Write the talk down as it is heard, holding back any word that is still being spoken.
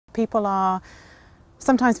People are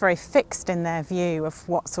sometimes very fixed in their view of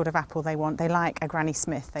what sort of apple they want. They like a Granny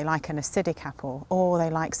Smith, they like an acidic apple, or they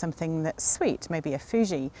like something that's sweet, maybe a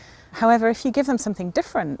Fuji. However, if you give them something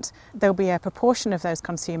different, there'll be a proportion of those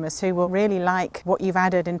consumers who will really like what you've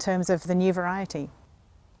added in terms of the new variety.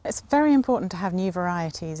 It's very important to have new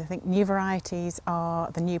varieties. I think new varieties are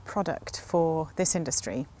the new product for this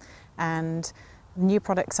industry, and new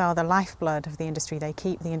products are the lifeblood of the industry. They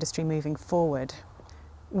keep the industry moving forward.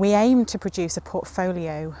 We aim to produce a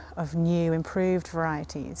portfolio of new, improved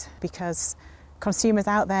varieties because consumers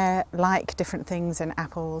out there like different things in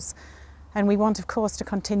apples, and we want, of course, to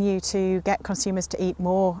continue to get consumers to eat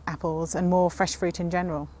more apples and more fresh fruit in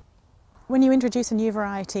general. When you introduce a new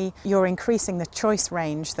variety, you're increasing the choice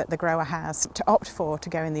range that the grower has to opt for to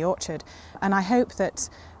go in the orchard. And I hope that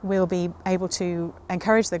we'll be able to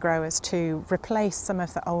encourage the growers to replace some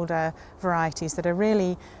of the older varieties that are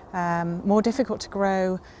really more difficult to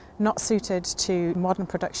grow, not suited to modern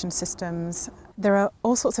production systems. There are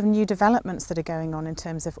all sorts of new developments that are going on in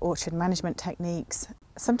terms of orchard management techniques.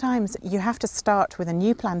 Sometimes you have to start with a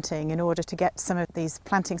new planting in order to get some of these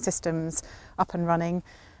planting systems up and running.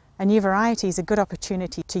 A new variety is a good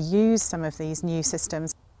opportunity to use some of these new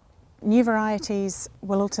systems. New varieties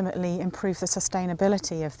will ultimately improve the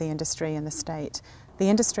sustainability of the industry and the state. The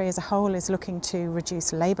industry as a whole is looking to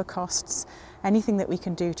reduce labour costs. Anything that we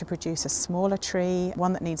can do to produce a smaller tree,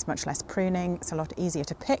 one that needs much less pruning, it's a lot easier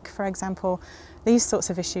to pick, for example. These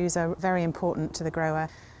sorts of issues are very important to the grower.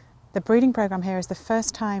 The breeding programme here is the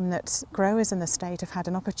first time that growers in the state have had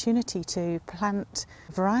an opportunity to plant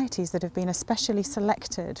varieties that have been especially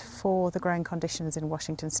selected for the growing conditions in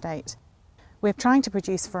Washington state. We're trying to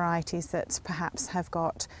produce varieties that perhaps have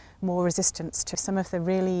got more resistance to some of the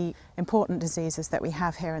really important diseases that we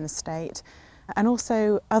have here in the state, and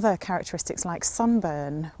also other characteristics like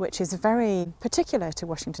sunburn, which is very particular to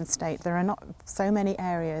Washington state. There are not so many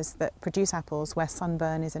areas that produce apples where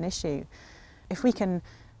sunburn is an issue. If we can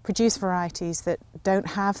produce varieties that don't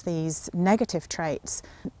have these negative traits,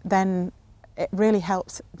 then it really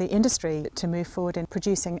helps the industry to move forward in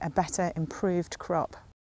producing a better, improved crop.